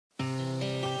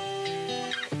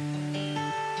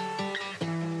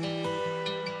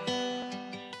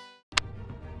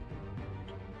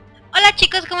Hola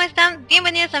chicos, ¿cómo están?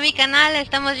 Bienvenidos a mi canal.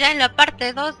 Estamos ya en la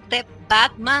parte 2 de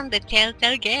Batman de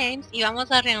Telltale Games y vamos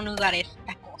a reanudar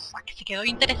esta cosa que se quedó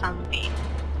interesante.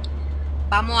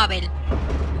 Vamos a ver.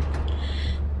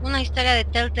 Una historia de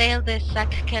Telltale de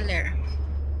Zack Keller.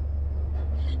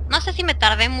 No sé si me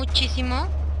tardé muchísimo,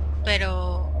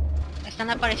 pero están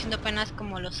apareciendo apenas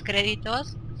como los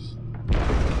créditos.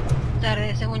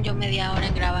 Tardé según yo media hora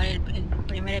en grabar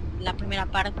la primera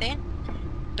parte,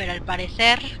 pero al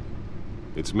parecer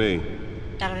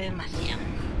tardé demasiado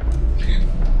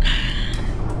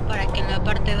para que en la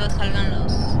parte 2 salgan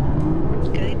los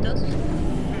créditos.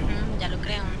 Ya lo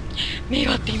creo. ¡Mi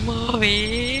batimóvil!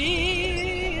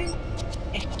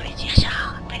 ¡Es precioso!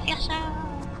 ¡Precioso!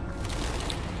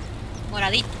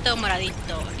 Moradito,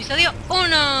 moradito. Episodio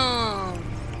 1.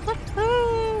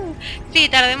 Sí,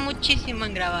 tardé muchísimo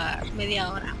en grabar.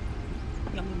 Media hora.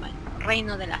 Lo muy mal.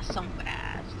 Reino de las Sombras.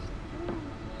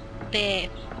 De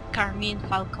Carmine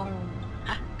Falcon.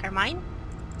 ¿Carmine?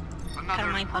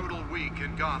 Carmine Falcon.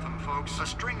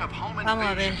 Vamos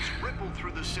a ver.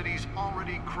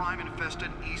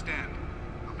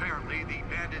 Apparently, the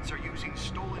bandits are using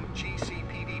stolen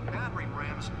GCPD battering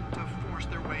rams to force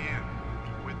their way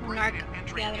in. With brilliant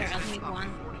entry kisses up 40%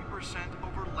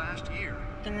 over last year.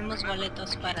 Tenemos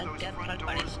boletos para el teatro al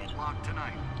parecer.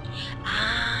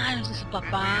 Ah, los de su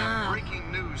papá.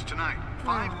 Breaking news tonight.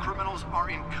 5 criminals are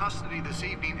in custody this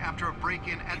evening after a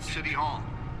break-in at City Hall.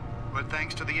 But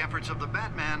thanks to the efforts of the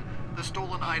Batman, the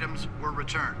stolen items were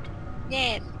returned.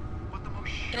 Yes.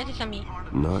 Gracias a mí.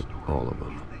 Not all of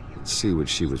them. Let's see what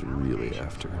she was really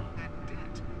after.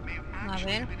 A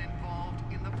ver.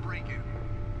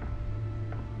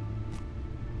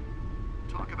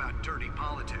 Talk about dirty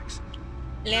politics.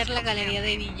 Leer la galería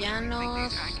de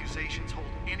villanos.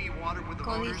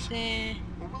 Códice.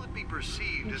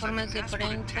 Informes de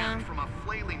prensa.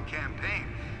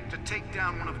 To take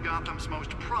down one of Gotham's most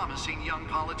promising young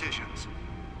politicians.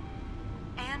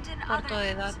 And in Puerto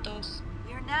other de news, datos.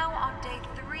 we are now on day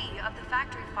 3 of the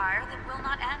factory fire that will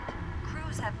not end.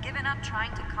 Crews have given up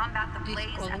trying to combat the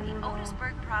blaze at the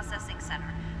Otisburg Processing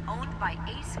Center, owned by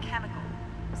Ace Chemical.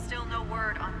 Still no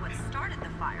word on what started the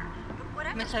fire, but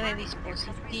whatever Mesa de started there has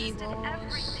resisted dispositivos.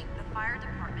 everything the fire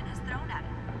department has thrown at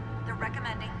it. They're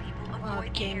recommending people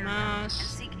avoid the area and más.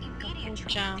 seek immediate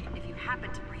Capucha. treatment if you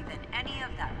happen to breathe in any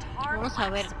of that tar Vamos a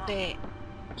ver black smoke. de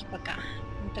aquí para acá.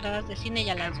 Entradas de cine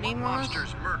ya las And vimos.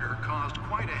 Monster's murder caused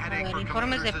quite a headache ver, for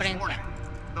informes de commuters this prensa. morning.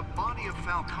 The body of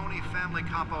Falcone family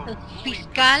capo El Louis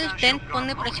fiscal Pistachio Dent pone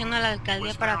Falcone presión a la alcaldía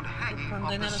was para found hanging que off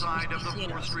condene the a los side of the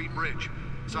 4th justicieros. Street Bridge,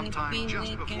 sometime Pide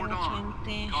just que before mucha dawn,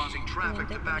 gente causing traffic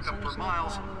to back up for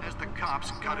miles as the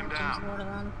cops cut him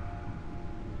down.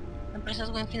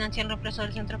 Empresas Gwen financian represo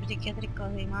del centro psiquiátrico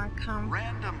de Markham.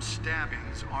 Random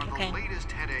stabbings are Okay. the latest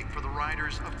headache for the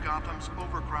riders of Gotham's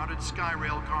overcrowded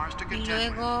Skyrail cars to Y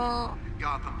contend with. luego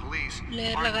Gotham Police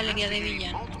leer are la galería de investigating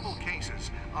villanos. multiple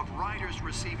cases of riders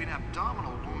receiving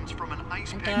abdominal wounds from an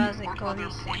ice pick Entradas de or other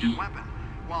códice. pointed weapon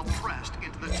while pressed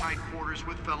into the tight quarters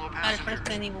with fellow Alfred passengers.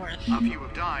 Pennyworth. A few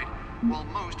have died, while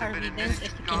most have been Harvey admitted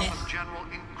Dent, to ¿quién es? Gotham General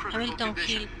in critical Hamilton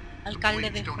condition. Hill, The alcalde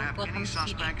police de don't have Gotham any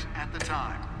City. suspects at the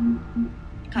time.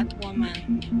 Catwoman.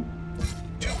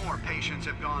 2 more patients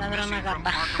have gone Ladrona missing from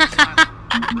gata. Arkham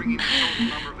Asylum, bringing the total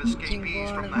number of escapees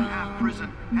from the Gordo.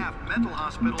 half-prison, half-mental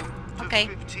hospital to Okay.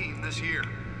 15 this year.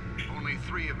 Only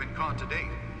 3 have been caught to date,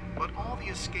 but all the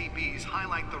escapees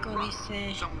highlight the rough,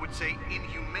 Códice. some would say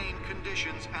inhumane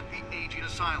conditions at the aging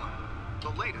asylum. The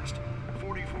latest,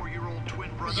 44-year-old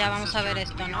twin brother Ya and vamos a ver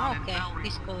sister esto, ¿no? Leon and Ok, Valerie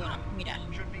disco duro, mira.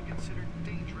 should be considered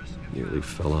dangerous if Nearly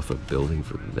fell off a building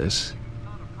for this.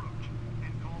 not approach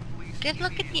and call police ¿Qué es lo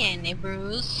que tiene,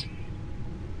 Bruce?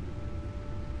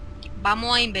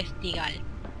 Vamos a investigar.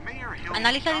 Mayor Hill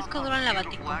Analiza disco duro en la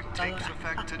Beautiful Act takes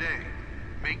baticomputadora. effect today,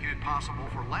 making it possible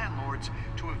for landlords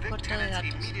to evict Puerto de tenants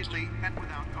datos. immediately and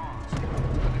without cause. The new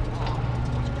law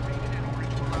was created in order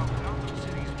to allow Gotham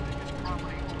City's biggest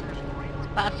property owners greater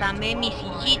Pásame mi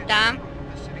sillita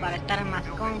para estar más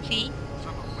comfy.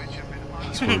 some of which have been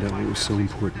Let's find out what was so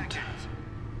important. decades.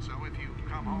 So if you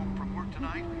come home from work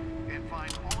tonight and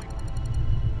find all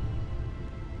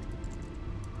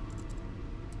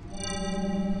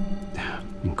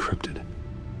Encrypted.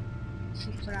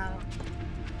 Cifrado.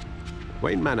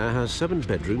 Wayne Manor has 7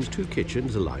 bedrooms, 2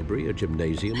 kitchens, a library, a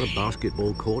gymnasium, a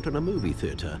basketball court and a movie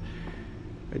theatre.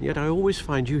 And yet I always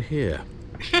find you here.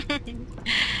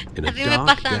 In a Así me dark,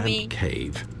 pasa a mí. damp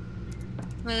cave,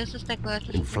 Me gusta esta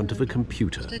cosa. in front of a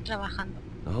computer. Estoy trabajando.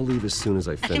 I'll leave as soon as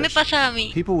I Así me finish. pasa a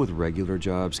mí. People with regular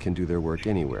jobs can do their work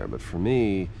anywhere, but for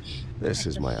me, this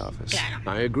is my office. Claro.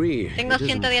 I agree. Tengo It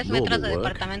isn't 110 metros de normal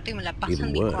work. departamento y me la paso en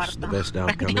Even mi worse, cuarto. the best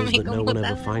outcome frente a is mi that no one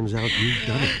ever computadora. finds out you've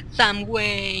done it. Sam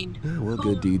Wayne. Yeah, well,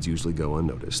 good deeds usually go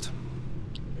unnoticed.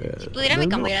 Si pudiera me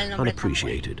No, cambiaría el not nombre de Sam Wayne.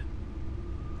 unappreciated.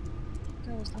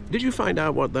 Me gusta mucho. Did you find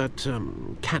out what that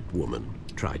Catwoman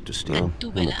tried to steal? Well,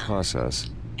 in the Túbela.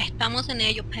 process, Estamos en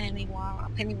ello,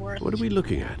 Pennyworth. What are we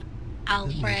looking at? let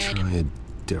me Alfred. try a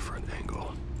different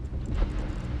angle.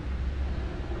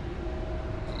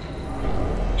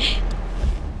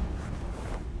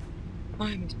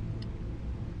 Ay,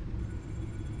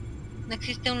 no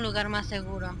existe un lugar más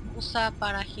seguro. Usa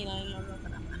para girar el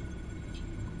holograma.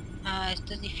 Ah,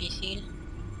 esto es difícil.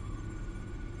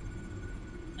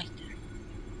 Ahí está.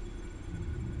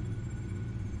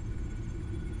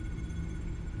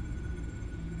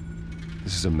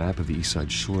 This is a map of the east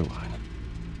side shoreline.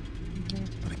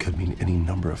 But it could mean any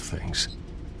number of things.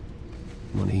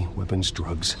 Money, weapons,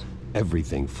 drugs,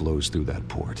 everything flows through that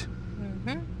port.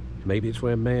 Maybe it's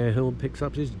where Mayor Hill picks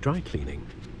up his dry cleaning.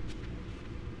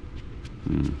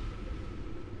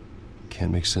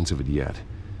 Can't make sense of it yet.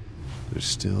 There's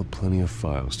still plenty of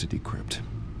files to decrypt.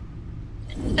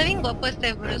 Está bien guapo este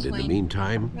And Bruce in the Wayne.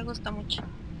 meantime, Me gusta mucho.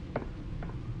 I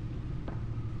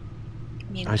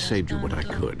Mientras saved you what I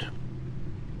tanto- could.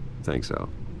 Thanks, Al.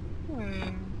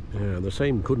 Yeah, the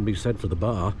same couldn't be said for the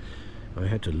bar. I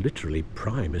had to literally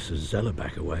pry Mrs. Zeller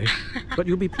back away. But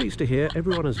you'll be pleased to hear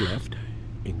everyone has left,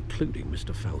 including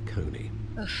Mr. Falcone.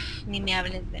 Uf, ni me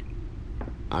hables de él.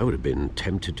 I would have been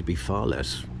tempted to be far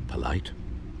less polite.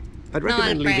 I'd No,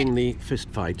 recommend Alfred. leaving the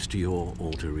fistfights to your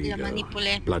alter Lo ego.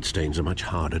 manipulé. Bloodstains are much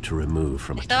harder to remove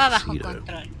from a Estaba bajo tuxedo.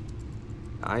 control.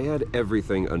 I had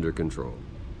everything under control.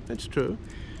 That's true.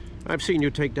 I've seen you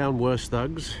take down worse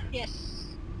thugs,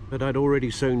 Yes. but I'd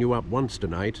already sewn you up once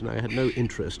tonight, and I had no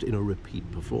interest in a repeat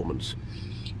performance.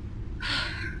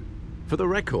 For the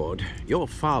record, your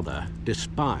father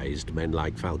despised men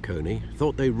like Falcone,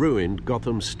 thought they ruined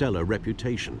Gotham's stellar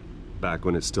reputation. Back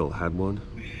when it still had one?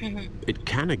 It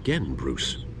can again,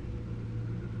 Bruce.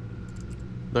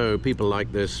 Though people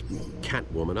like this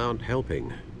Catwoman aren't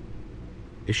helping.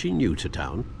 Is she new to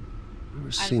town?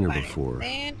 Never seen her Al before.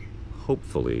 parecer,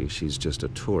 Hopefully, she's just a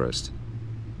tourist.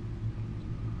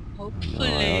 No, I hopefully.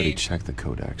 already checked the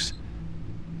codex.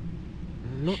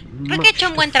 Not Creo que ha hecho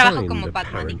un buen trabajo como find,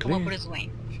 Batman y como apparently. Bruce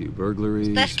Wayne. A few burglaries,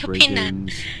 ¿Ustedes qué opinan?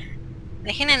 break-ins.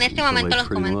 Dejen en este Sí, momento like los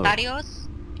pretty low. comentarios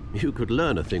You could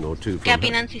learn a thing or two qué from her.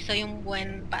 opinan si soy un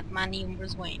buen Batman y un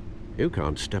Bruce Wayne. You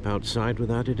can't step outside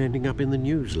without it ending up in the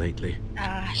news lately.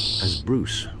 As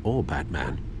Bruce or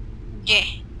Batman. Yeah.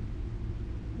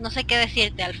 No sé qué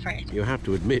decirte, Alfred. You have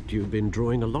to admit you've been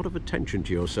drawing a lot of attention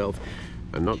to yourself,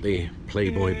 and not the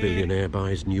playboy billionaire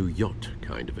buys new yacht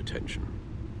kind of attention.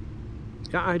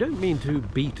 I don't mean to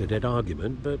beat a dead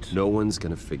argument, but No one's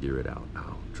gonna figure it out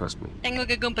now. Trust me. Tengo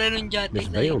que comprar un yate. Miss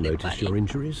y Vale salir de noticed party. your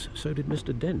injuries, so did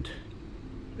Mr. Dent.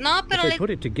 No, If pero they le... put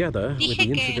it together with dije the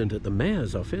que- incident at the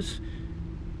mayor's office,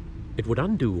 it would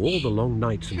undo all the long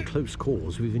nights and close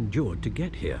calls we've endured to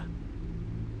get here.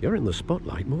 You're in the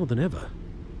spotlight more than ever.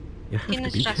 You have to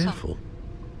Tienes be razón. careful.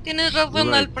 Tienes razón,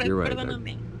 You're right, Alfred, you're right.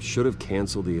 perdóname. I should have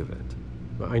canceled the event.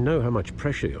 I know how much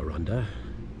pressure you're under.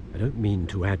 I don't mean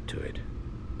to add to it.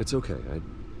 It's okay.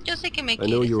 Yo sé que me I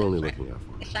know quieres, you're only Alfred. looking out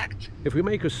for me. Exacto. If we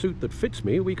make a suit that fits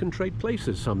me, we can trade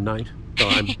places some night. Though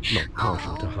I'm not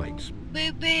partial to heights.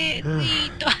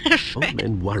 Bebecito, All Alfred.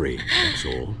 men worry, that's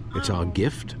all. It's our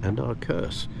gift and our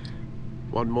curse.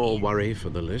 One more worry for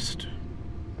the list.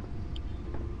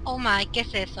 Oh my, ¿qué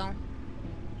es eso?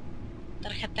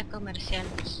 Tarjeta comercial,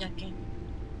 pues ya que...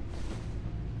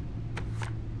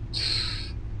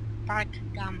 Park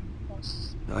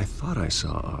Campos. I thought I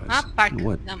saw Oz. Ah, Park In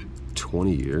what, Campos.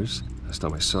 20 years? Last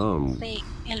time I saw him. Sí,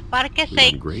 el parque We were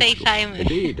in grade 6 school. AM.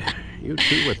 Indeed, you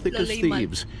two were thick Lo as leí mal.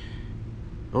 thieves.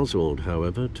 Oswald,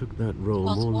 however, took that role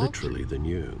more Oswald? literally than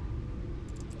you.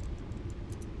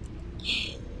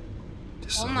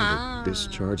 Dishonorable my.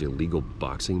 discharge, illegal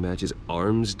boxing matches,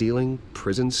 arms dealing,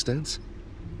 prison stints?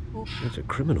 Uf, That's a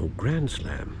criminal grand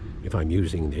slam, if I'm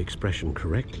using the expression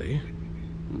correctly.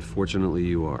 Unfortunately,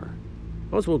 you are.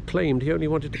 Oswald claimed he only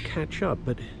wanted to catch up,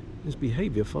 but his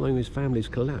behavior following his family's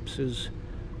collapse is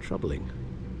troubling.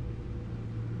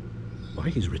 Why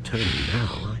he's returning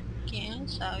now, I quién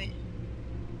sabe.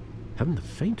 haven't the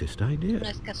faintest No idea.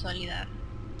 es casualidad.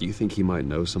 Do you think he might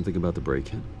know something about the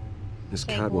break-in? This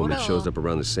Catwoman Seguro. shows up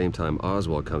around the same time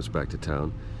Oswald comes back to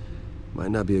town.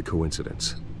 Might not be a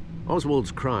coincidence.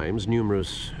 Oswald's crimes,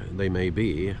 numerous they may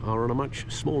be, are on a much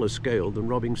smaller scale than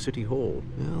robbing City Hall.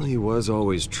 Well, he was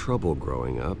always trouble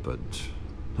growing up, but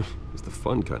It's the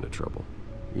fun kind of trouble.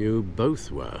 You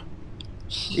both were.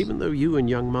 Even though you and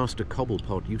young Master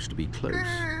Cobblepot used to be close,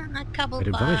 I'd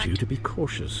advise you to be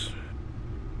cautious.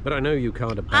 But I know you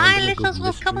can't abandon a good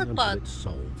mystery until it's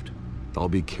solved. I'll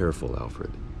be careful,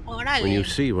 Alfred. Órale. When you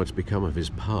see what's become of his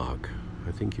park,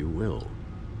 I think you will.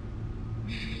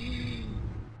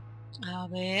 A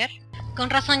ver... Con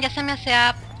razón ya se me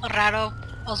hacía raro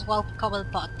Oswald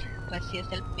Cobblepot. Pues sí es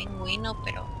el pingüino,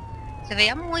 pero... Se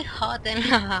veía muy hot en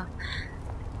la...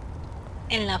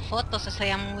 En la foto, se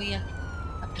veía muy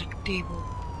atractivo.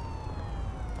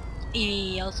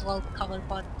 Y Oswald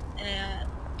Cobblepot,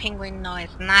 Penguin no es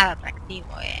nada atractivo,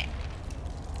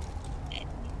 Let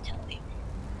me tell you.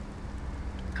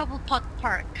 Cobblepot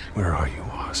Park. Where are you,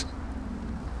 Oz?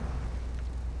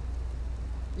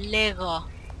 Lego.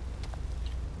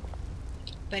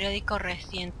 Periódico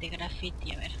reciente,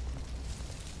 graffiti, a ver.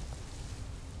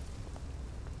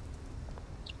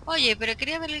 Oye, pero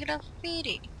quería ver el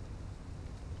graffiti.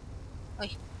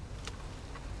 Ay.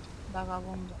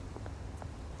 Vagabundo.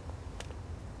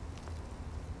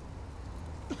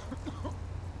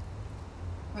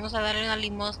 Vamos a darle una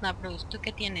limosna, Bruce. ¿Tú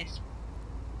qué tienes?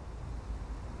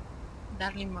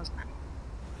 Dar limosna.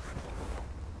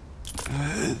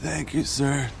 Thank you,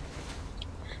 sir.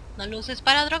 No lo uses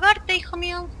para drogarte, hijo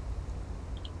mío.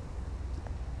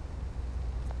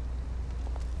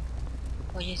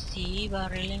 Oye, sí,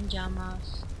 barril en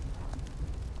llamas.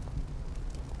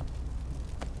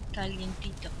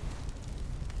 Calientito.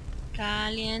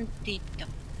 Calientito.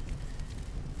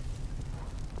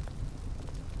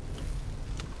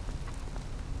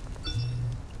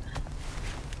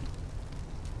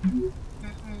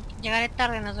 Llegaré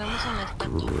tarde, nos vemos en la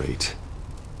estatua. Great.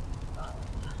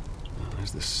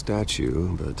 There's the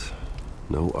statue, but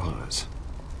no Oz.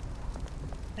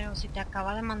 Pero si te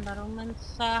acaba de mandar un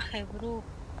mensaje, bro.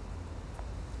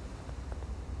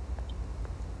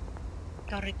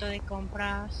 Carrito de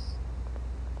compras.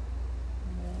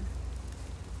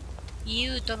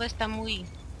 Y todo está muy...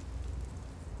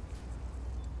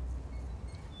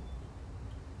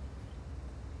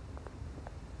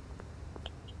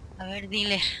 A ver,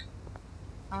 dealer.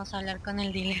 Vamos a hablar con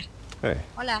el dealer. Hey.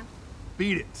 Hola.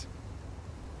 Beat it.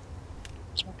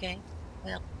 Okay.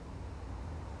 Well.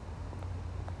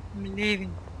 I'm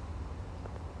leaving.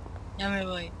 Ya me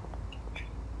voy.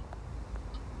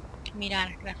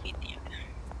 Mirar graffiti.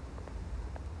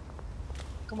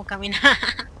 Cómo camina.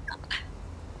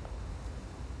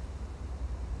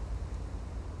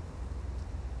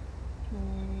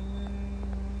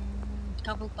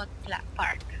 Cobblepot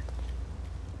Park.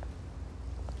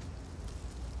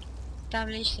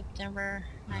 Established September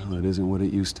 9th. Well, it isn't what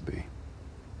it used to be.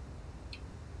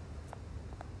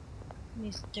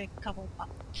 Mr. Cobblepot.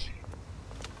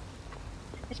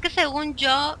 Es que según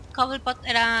yo, Cobblepot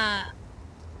era...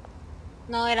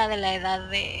 No era de la edad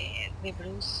de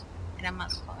Bruce. Era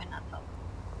más joven a todo.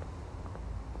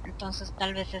 Entonces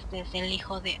tal vez este es el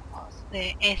hijo de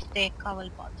este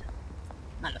Cobblepot.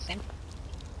 No lo sé.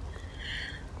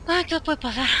 Ay, ¿qué puede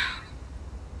pasar?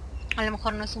 A lo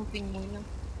mejor no es un pingüino.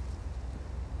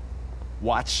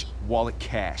 Watch wallet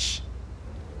cash.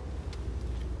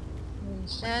 ¿En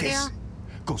serio? This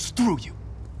goes through you.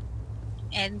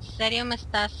 ¿En serio me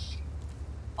estás...?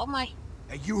 Oh my.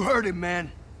 Hey, you heard it,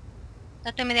 man.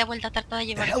 Date media vuelta, trata de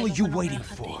The llevarte. hell are you waiting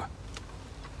for?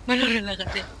 Bueno,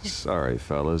 relájate. Sorry,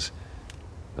 fellas.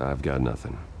 I've got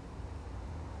nothing.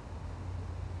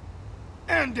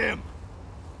 End him!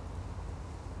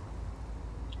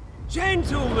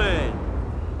 Gentlemen!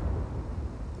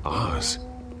 Oz.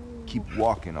 Keep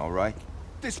walking, all right?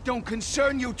 This don't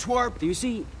concern you, twerp! You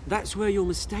see, that's where you're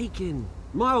mistaken.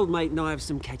 My old mate and I have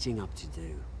some catching up to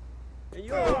do. And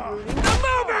you're ruining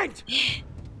the moment!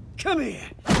 Come here!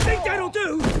 Think that'll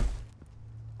do?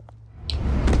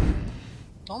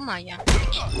 Toma ya.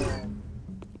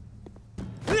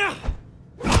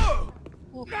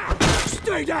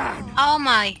 Stay down! Oh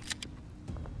my.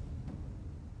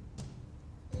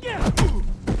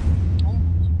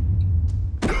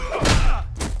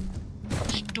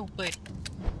 Stupid.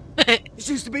 This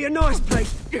used to be a nice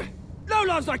place.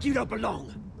 Lowlifes like you don't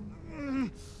belong.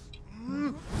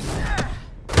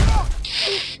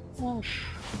 Oof.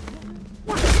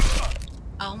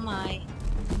 Oh my.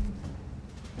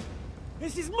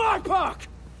 This is my park!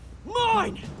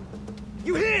 Mine!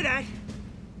 You hear that?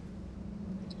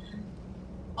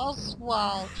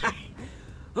 Oswald.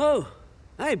 Oh,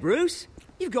 hey Bruce.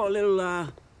 You've got a little,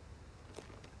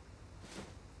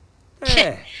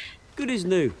 Yeah, good as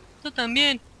new. Tú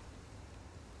también.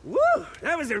 Woo!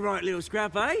 That was a right little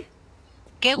scrap, eh?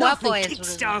 Qué guapo Nothing es,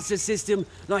 Bruce. kickstarts the system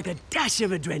like a dash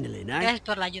of adrenaline, eh? Gracias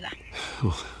por la ayuda.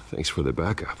 Oh, Thanks for the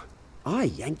backup. I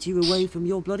yanked you away from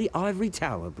your bloody ivory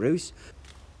tower, Bruce.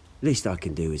 Least I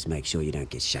can do is make sure you don't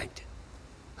get shanked.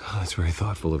 Oh, that's very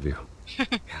thoughtful of you.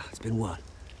 It's been what?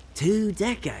 2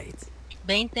 decades?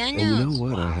 20 años. And you know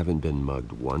what? I haven't been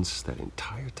mugged once that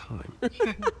entire time.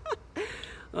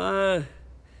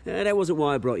 That wasn't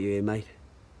why I brought you here, mate.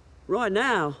 Right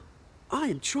now, I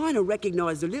am trying to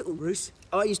recognize the little Bruce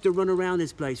I used to run around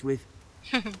this place with.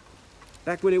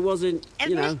 Back when it wasn't,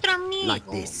 you know, like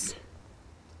this.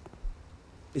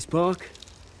 This park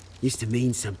used to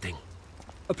mean something.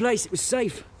 A place that was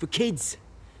safe for kids,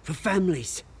 for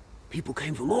families. People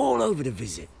came from all over to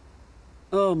visit.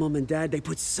 Oh, Mum and Dad, they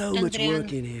put so much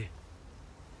work in here.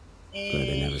 But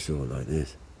they never saw it like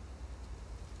this.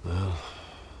 Well,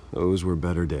 those were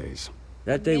better days.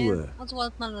 That they were.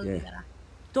 Yeah.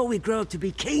 Thought we'd grow up to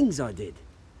be kings, I did.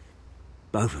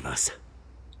 Both of us.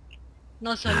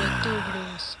 No solo tú,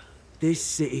 Bruce. This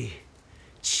city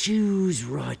chews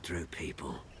right through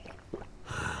people.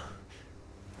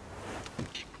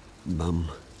 Mum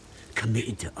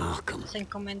committed to Arkham. Se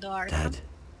encomendó a Arkham. Dad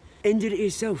ended it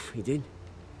himself, he did.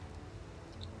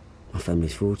 My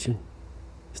family's fortune,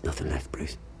 there's nothing left,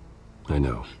 Bruce. I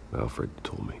know. Alfred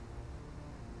told me.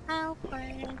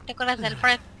 Alfred. ¿Te acuerdas de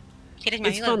Alfred? Si eres mi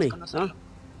It's amigo, funny, debes huh? conocerlo.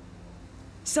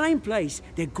 Same place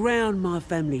that ground my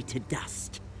family to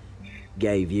dust.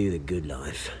 Gave you the good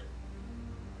life.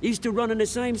 Used to run in the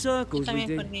same circles we También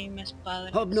did. perdí mis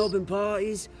padres. Hobnobbing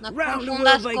parties, No round-the-world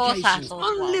confundas vacations, cosas,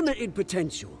 Oswald. unlimited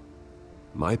potential.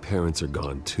 My parents are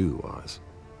gone too, Oz.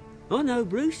 I know,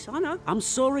 Bruce, I know. I'm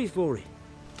sorry for it.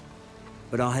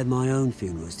 But I had my own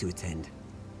funerals to attend.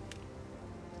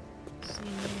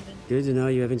 Good to know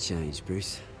you haven't changed,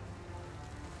 Bruce.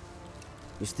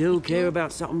 You still care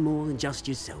about something more than just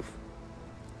yourself.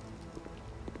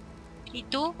 ¿Y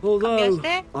tú? Although,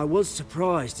 ¿Cambiaste? I was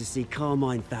surprised to see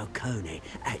Carmine Falcone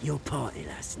at your party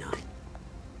last night.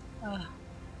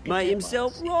 Made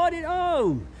himself right at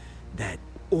home. That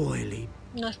oily...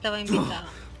 No estaba invitado.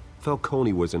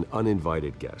 Falcone was an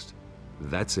uninvited guest.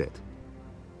 That's it.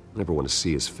 Never want to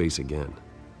see his face again.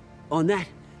 On that,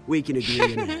 we can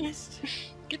agree in earnest.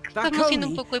 Creo que estamos siendo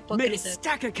un poco Falcone made a hipócritas.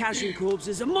 stack of cashing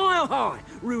corpses a mile high,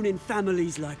 ruining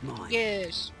families like mine.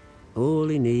 Yes. All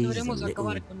he needs is a Deberíamos little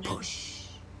acabar con él. push.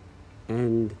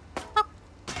 And Oh,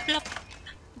 plop.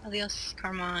 Adiós,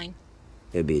 Carmine.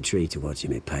 it'd be a treat to watch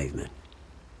him hit pavement.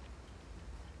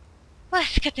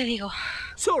 Pues, ¿qué te digo?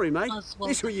 Sorry, mate. Oswald.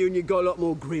 This reunion got a lot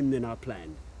more grim than I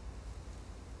planned.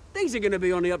 Things are going to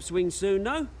be on the upswing soon,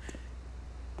 no?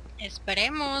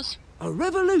 Esperemos. A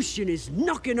revolution is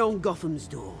knocking on Gotham's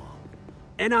door,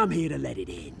 and I'm here to let it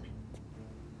in.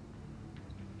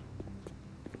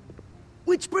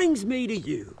 Which brings me to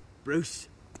you, Bruce.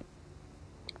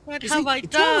 What You have see, I you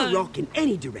throw a done? rock in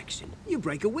any direction, you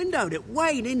break a window that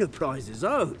Wayne Enterprises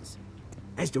owns.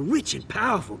 As the rich and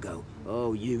powerful go,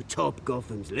 oh, you top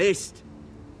Gotham's list.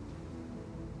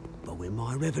 But when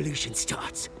my revolution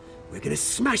starts, we're gonna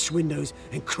smash windows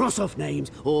and cross off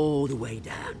names all the way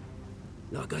down.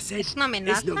 Like I said, Es una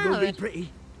it's amenaza, not a gonna be ver.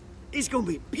 pretty. It's gonna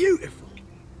be beautiful.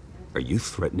 Are you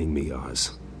threatening me,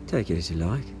 Oz? Take it as you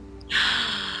like.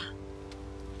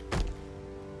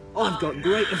 I've got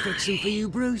great affection for you,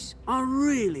 Bruce. I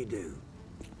really do.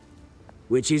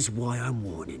 Which is why I'm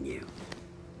warning you.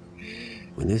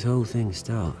 When this whole thing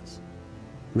starts,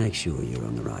 make sure you're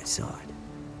on the right side.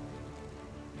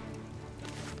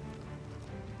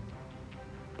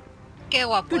 Qué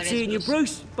guapo Good eres, seeing you,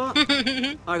 Bruce. Bruce, but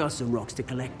I got some rocks to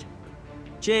collect.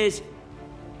 Cheers.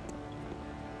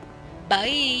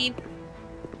 Bye.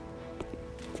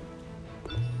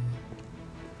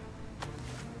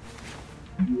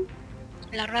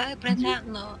 La rueda de prensa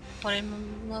no, por el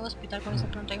nuevo hospital con ese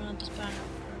 31 minutos para el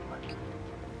parque.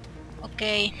 Ok.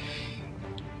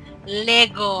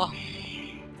 Lego.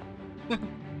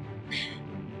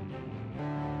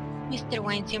 Mr.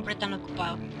 Wayne siempre tan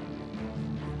ocupado.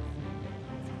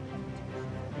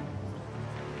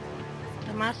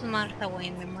 Tomás Martha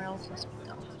Wayne Memorial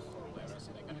Hospital.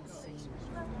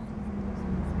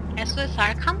 ¿Eso es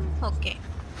Arkham o qué?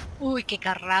 Uy, qué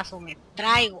carrazo me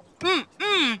traigo.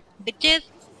 Bitches.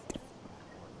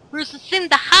 Bruce is in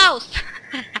the house.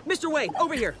 Mr. Wayne,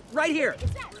 over here, right here.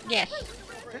 Yes.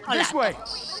 Hola. This way. A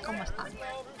todos. ¿Cómo están?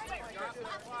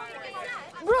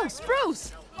 Bruce,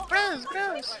 Bruce!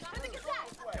 Bruce.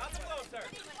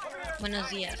 Buenos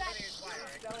días.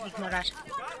 Ignorar.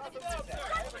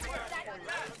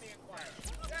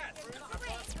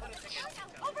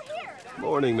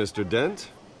 Morning, Mr. Dent.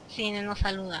 Sí, no nos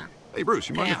saluda. Hey, Bruce,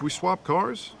 you mind Yeah. if we swap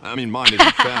cars? I mean, mine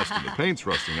isn't fast and the paint's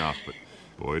rusting off, but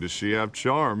boy, does she have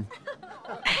charm.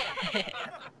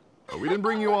 We didn't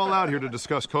bring you all out here to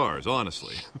discuss cars,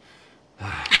 honestly.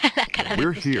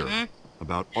 We're here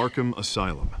about Arkham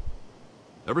Asylum.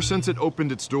 Ever since it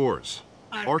opened its doors,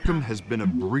 Arkham has been a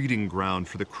breeding ground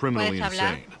for the criminally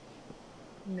insane.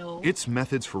 No. Its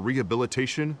methods for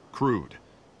rehabilitation, crude.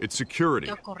 Its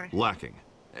security, lacking.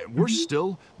 We're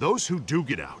still, those who do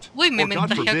get out, or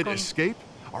God forbid escape,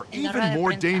 are even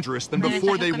more dangerous than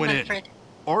before they went in.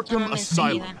 Arkham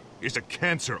Asylum is a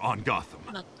cancer on Gotham.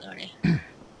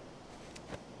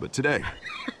 But today,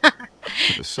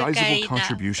 with a sizable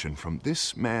contribution from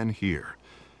this man here,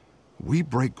 we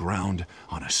break ground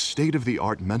on a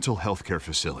state-of-the-art mental health care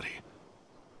facility.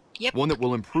 Yep. One that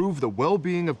will improve the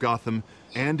well-being of Gotham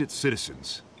and its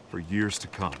citizens for years to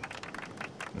come.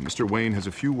 Now, Mr. Wayne has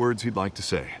a few words he'd like to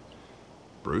say.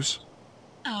 Bruce?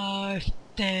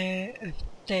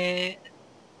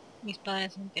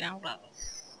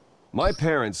 My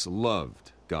parents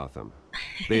loved Gotham.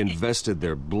 They invested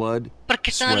their blood,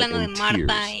 sweat, and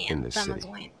tears in this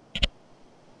city.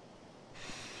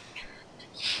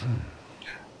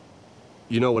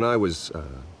 You know, when I was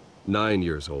 9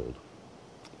 years old,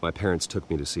 my parents took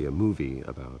me to see a movie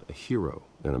about a hero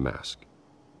in a mask.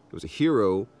 It was a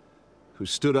hero who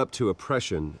stood up to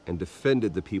oppression and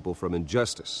defended the people from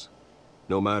injustice,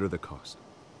 no matter the cost.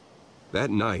 That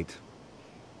night,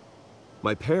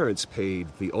 my parents paid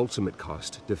the ultimate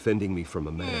cost defending me from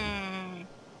a man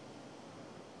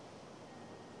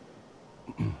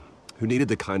who needed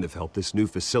the kind of help this new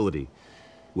facility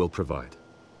will provide.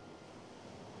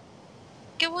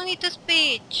 Qué bonito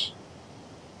speech.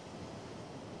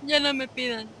 Ya no me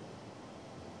pidan.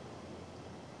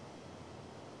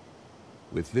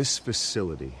 With this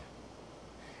facility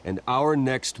and our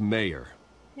next mayor,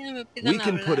 we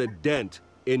can put a dent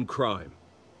in crime.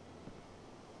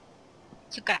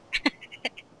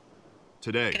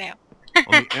 Today,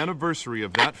 on the anniversary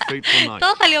of that fateful night,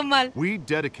 Todo salió mal. we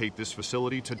dedicate this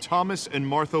facility to Thomas and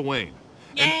Martha Wayne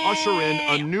and usher in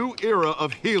a new era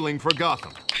of healing for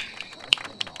Gotham.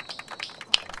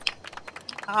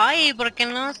 Ay, ¿por qué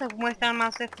no se muestran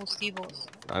más efusivos?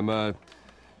 I'm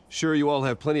sure you all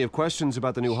have plenty of questions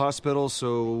about the new hospital,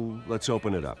 so let's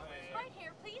open it up.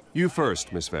 You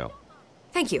first, Miss Vale.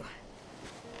 Thank you.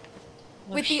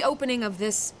 With the opening of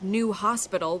this new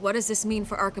hospital, what does this mean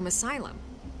for Arkham Asylum?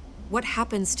 What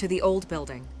happens to the old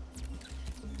building?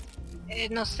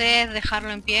 No sé, dejarlo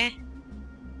en pie.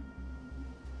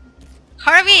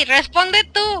 Harvey, responde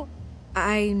tú.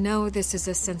 I know this is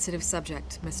a sensitive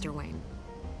subject, Mr. Wayne.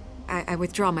 I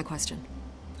withdraw my question.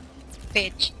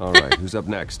 Bitch. All right, who's up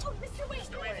next?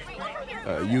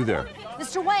 You there.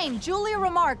 Mr. Wayne, Julia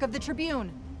Remark of the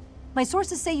Tribune. My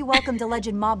sources say you welcomed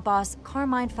alleged mob boss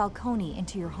Carmine Falcone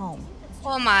into your home.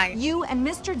 Oh my. You and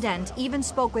Mr. Dent even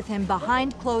spoke with him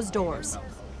behind closed doors.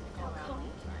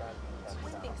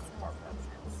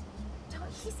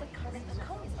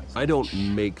 I don't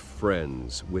make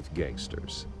friends with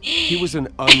gangsters. He was an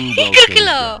unwelcome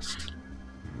guest.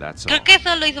 That's all. Creo que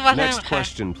eso lo hizo bastante Next enojar.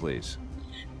 question, please.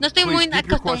 No estoy Please muy keep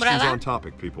your questions acostumbrada. on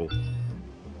topic, people.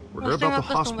 We're No here estoy muy about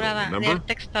the hospital, acostumbrada. Leer remember?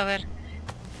 texto, a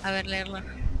ver, leerlo.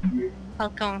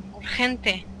 Falcón,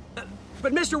 urgente.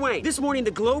 But Mr. Wayne, this morning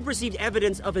the Globe received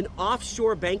evidence of an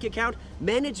offshore bank account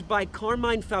managed by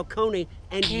Carmine Falcone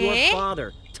and your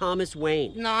father, Thomas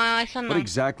Wayne. No, eso no. What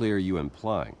exactly are you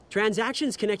implying?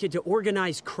 Transactions connected to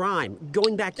organized crime,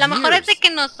 going back La mejor es years de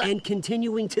que nos and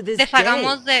continuing to this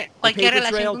deshagamos day. de cualquier The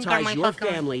paper relación trail con ties Carmine your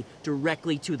Falcone. family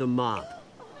directly to the mob.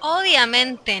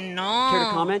 Obviamente no. Care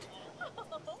to comment?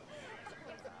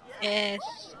 Es...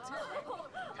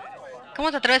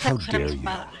 ¿Cómo te atreves a How acusar a dare mis you?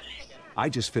 padres? I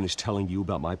just finished telling you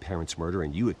about my parents' murder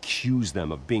and you accuse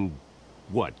them of being,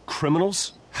 what,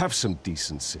 criminals? Have some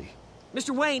decency.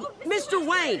 Mr. Wayne,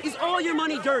 is all your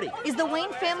money dirty? Is the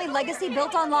Wayne family legacy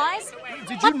built on lies?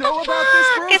 Did you know about this,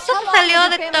 Que Bruce? eso How long salió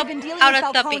has de your family top, been dealing out with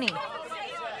of Falcone?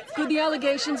 topic. Could the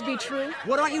allegations be true?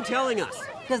 What aren't you telling us?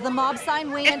 Does the mob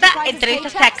sign Wayne Esta Enterprises entrevista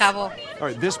se paychecks? acabó. All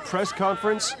right, this press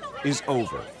conference is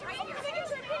over.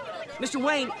 Mr.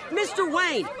 Wayne!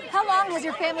 How long has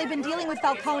your family been dealing with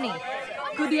Falcone?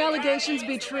 Could the allegations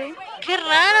be true? Qué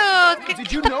raro. ¿Qué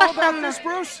Did you está know about pasando? this,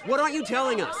 Bruce? What aren't you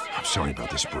telling us? I'm sorry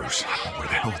about this, Bruce. I don't know where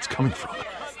the hell it's coming from.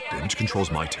 Damage control's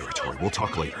my territory. We'll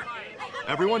talk later.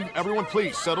 Everyone,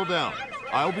 please, settle down.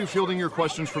 I'll be fielding your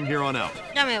questions from here on out.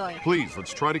 Ya me voy. Please,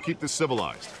 let's try to keep this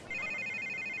civilized.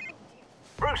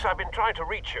 Bruce, I've been trying to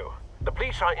reach you. The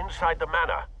police are inside the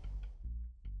manor.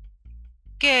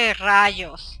 ¿Qué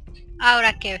rayos?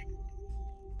 ¿Ahora qué?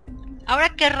 ¿Ahora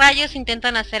qué rayos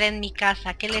intentan hacer en mi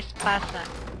casa? ¿Qué les pasa?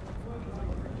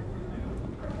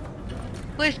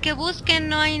 Pues que busquen,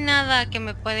 no hay nada que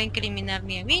me pueda incriminar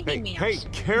ni a mí ni a mi Hey,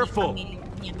 careful! familia.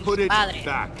 Put it padres.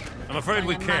 back. I'm afraid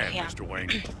we can't, Mr.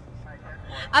 Wayne.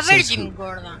 A ver, Jim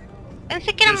Gordon.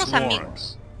 Pensé que éramos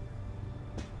amigos.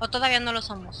 ¿O todavía no lo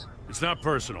somos? It's not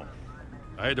personal.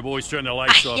 I had the boys turn the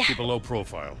lights off, keep a low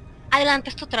profile. Adelante,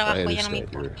 es tu trabajo, I ya no me understand.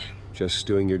 importa. You're just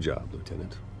doing your job,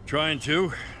 Lieutenant. Trying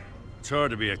to. It's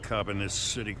hard to be a cop in this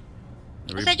city.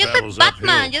 O sea, yo soy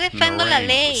Batman, yo defiendo la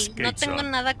ley. No tengo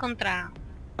nada contra...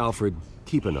 Alfred,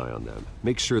 keep an eye on them.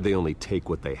 Make sure they only take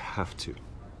what they have to.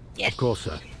 Yes. Of course,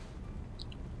 sir.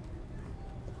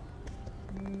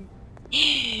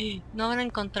 No van a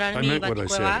encontrar I mi meant what I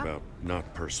said Baticueva. about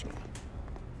not personal.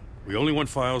 We only want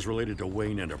files related to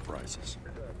Wayne Enterprises.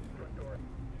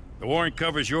 The warrant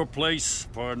covers your place,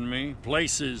 pardon me,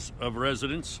 places of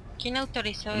residence, ¿Quién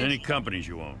autorizó and any eso? companies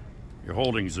you own. Your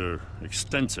holdings are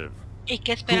extensive. ¿Y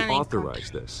qué Who esperan en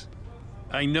authorized this?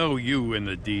 I know you and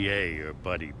the DA are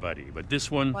buddy-buddy, but this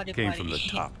one came from the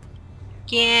top.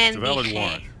 ¿Quién It's a valid dije?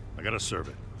 warrant. I gotta serve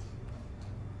it.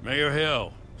 Mayor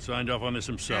Hill signed off on this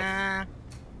himself. Ah,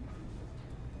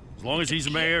 As long as he's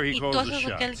mayor, he y calls todo the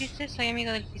lo que él shots. dice, soy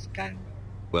amigo del fiscal.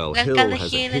 Well, El Hill alcalde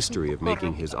has a Hill es un history of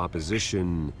making corrupto. his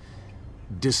opposition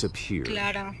disappear.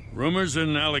 Claro. Rumors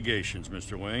and allegations,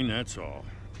 Mr. Wayne, that's all.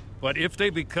 But if they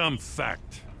become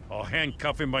fact, I'll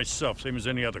handcuff him myself, same as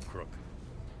any other crook.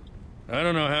 I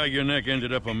don't know how your neck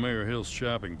ended up on Mayor Hill's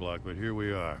shopping block, but here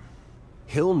we are.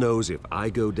 Hill knows if I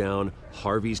go down,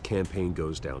 Harvey's campaign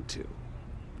goes down too.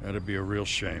 That'd be a real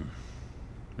shame.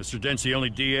 Mr. Dent's the only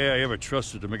DA I ever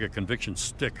trusted to make a conviction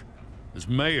stick. As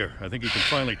mayor, I think he can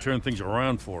finally turn things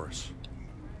around for us.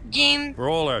 Jim, For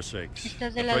all our sakes.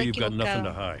 estás I del lado pray you've got nothing to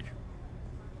equivocado. hide.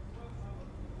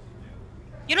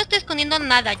 Yo no estoy escondiendo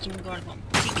nada, Jim Gordon.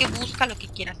 Así que busca lo que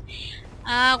quieras.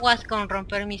 Aguas con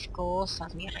romper mis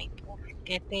cosas, mi rey.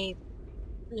 Porque te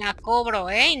la cobro,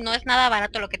 ¿eh? Y no es nada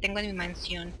barato lo que tengo en mi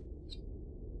mansión.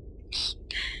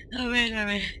 A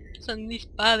ver. Son mis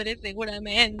padres,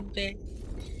 seguramente.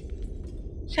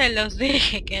 Se los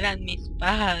dije que eran mis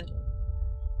padres.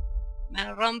 Me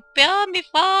rompió mi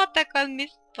foto con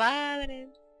mis padres.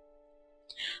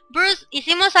 Bruce,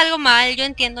 hicimos algo mal. Yo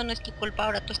entiendo, no es tu culpa.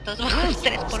 Ahora tú estás bajo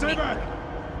estrés por mí.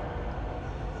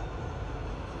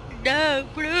 No,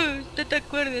 Bruce, no te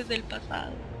acuerdes del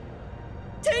pasado.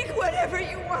 Take whatever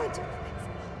you want.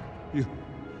 You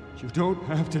don't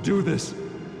have to do this.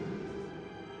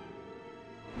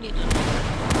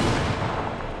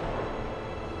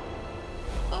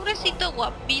 Pobrecito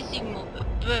guapísimo,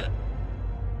 bebé.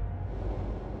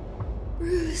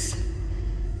 Bruce.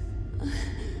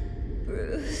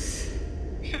 Bruce.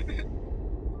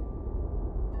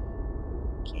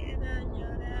 Quiero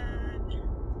llorar.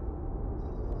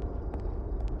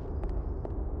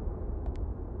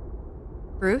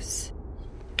 Bruce?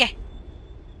 ¿Qué?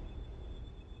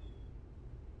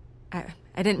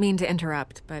 I didn't mean to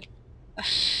interrupt, but...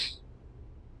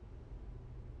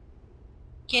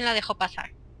 ¿Quién la dejó pasar?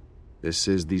 This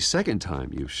is the second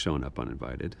time you've shown up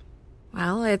uninvited.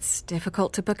 Well, it's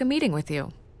difficult to book a meeting with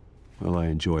you. Well, I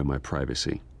enjoy my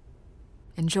privacy.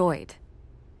 Enjoyed.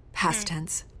 Past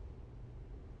tense.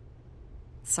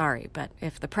 Sorry, but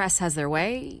if the press has their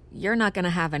way, you're not gonna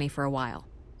have any for a while.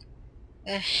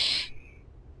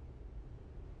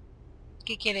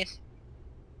 ¿Qué quieres?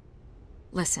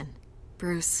 Listen,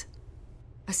 Bruce.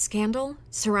 A scandal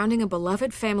surrounding a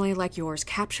beloved family like yours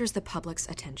captures the public's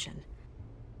attention.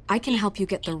 I can help you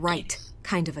get the right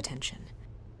kind of attention.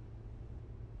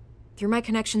 Through my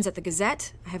connections at the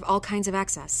Gazette, I have all kinds of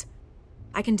access.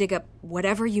 I can dig up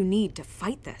whatever you need to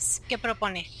fight this. ¿Qué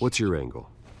propones? What's your angle?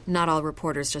 Not all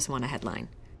reporters just want a headline.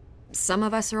 Some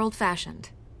of us are old-fashioned.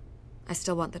 I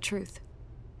still want the truth.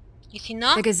 ¿Y si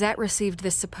no? The Gazette received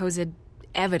this supposed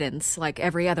evidence like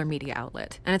every other media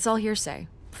outlet, and it's all hearsay.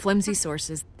 Flimsy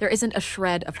sources. There isn't a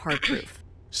shred of hard proof.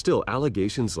 Still,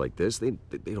 allegations like this, they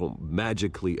don't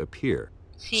magically appear.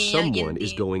 Sí, Someone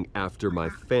is going after my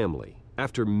family,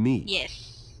 after me.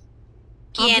 Yes.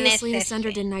 Obviously, the es sender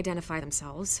ese? didn't identify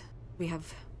themselves. We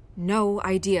have no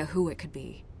idea who it could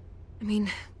be. I mean,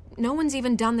 no one's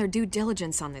even done their due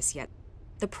diligence on this yet.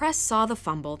 The press saw the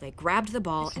fumble, they grabbed the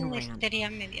ball Es and una ran. histeria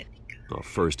mediática. Well,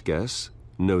 first guess,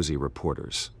 nosy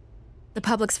reporters. The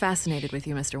public's fascinated with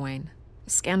you, Mr. Wayne. A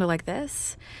scandal like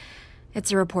this,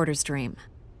 it's a reporter's dream.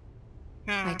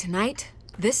 Like tonight,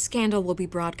 this scandal will be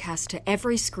broadcast to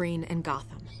every screen in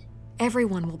Gotham.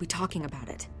 Everyone will be talking about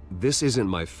it. This isn't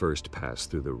my first pass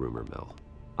through the rumor mill.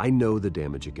 I know the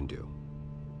damage it can do.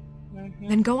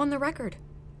 Then go on the record.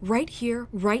 Right here,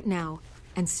 right now,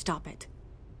 and stop it.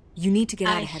 You need to get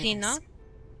out ahead of this.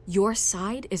 Your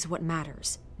side is what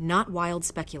matters, not wild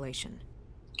speculation.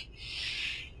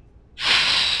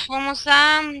 Vamos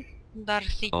a dar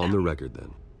cita. On the record,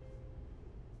 then.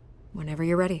 Whenever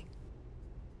you're ready.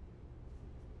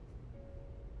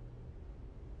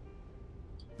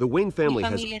 The Wayne family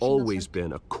has always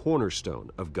been a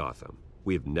cornerstone of Gotham.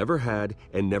 We have never had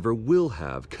and never will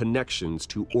have connections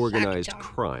to organized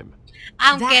crime.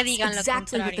 That's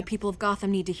exactly what the people of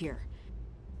Gotham need to hear.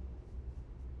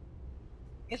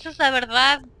 Esa es la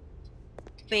verdad.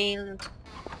 Failed.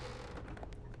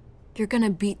 You're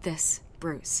gonna beat this,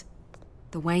 Bruce.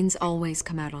 The Waynes always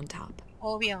come out on top.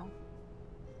 Obvio.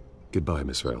 Goodbye,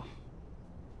 Miss Vale.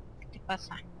 ¿Qué te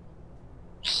pasa?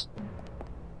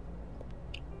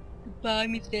 Goodbye,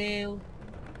 Miss Vale.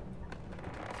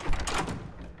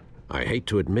 I hate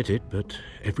to admit it, but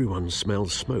everyone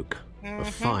smells smoke. A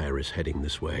fire is heading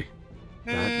this way.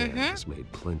 Batman has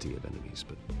made plenty of enemies,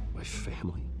 but my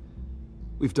family?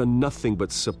 We've done nothing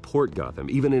but support Gotham,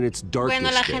 even in its darkest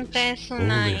Bueno, la days. gente es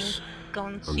una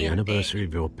On the anniversary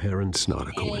of your parents, not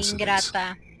a coincidence.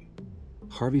 Ingrata.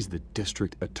 Harvey's the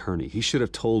district attorney. He should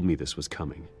have told me this was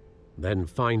coming. Then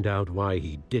find out why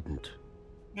he didn't.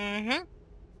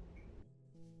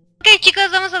 Ok,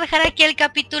 chicos, vamos a dejar aquí el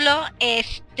capítulo.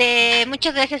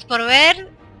 Muchas gracias por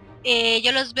ver.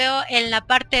 Yo los veo en la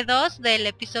parte 2 del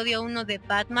episodio 1 de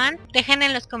Batman. Dejen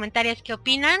en los comentarios qué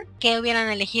opinan, qué hubieran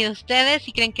elegido ustedes,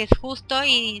 si creen que es justo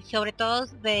y sobre todo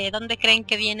de dónde creen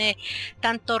que viene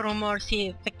tanto rumor, si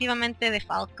efectivamente de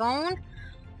Falcone.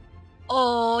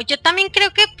 O yo también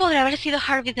creo que podría haber sido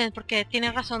Harvey Dent, porque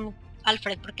tiene razón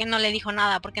Alfred, porque no le dijo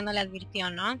nada, porque no le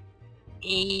advirtió, ¿no?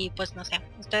 Y pues no sé,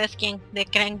 ustedes de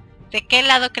qué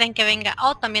lado creen que venga,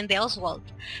 o también de Oswald,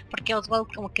 porque Oswald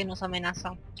como que nos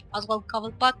amenazó. Oswald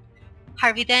Cobblepot,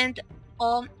 Harvey Dent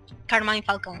o Carmine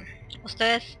Falcone.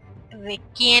 ¿Ustedes de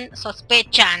quién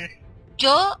sospechan?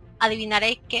 Yo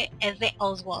adivinaré que es de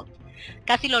Oswald.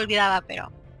 Casi lo olvidaba,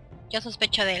 pero yo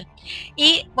sospecho de él.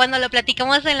 Y bueno, lo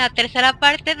platicamos en la tercera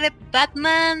parte de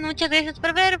Batman. Muchas gracias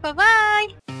por ver, bye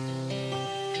bye.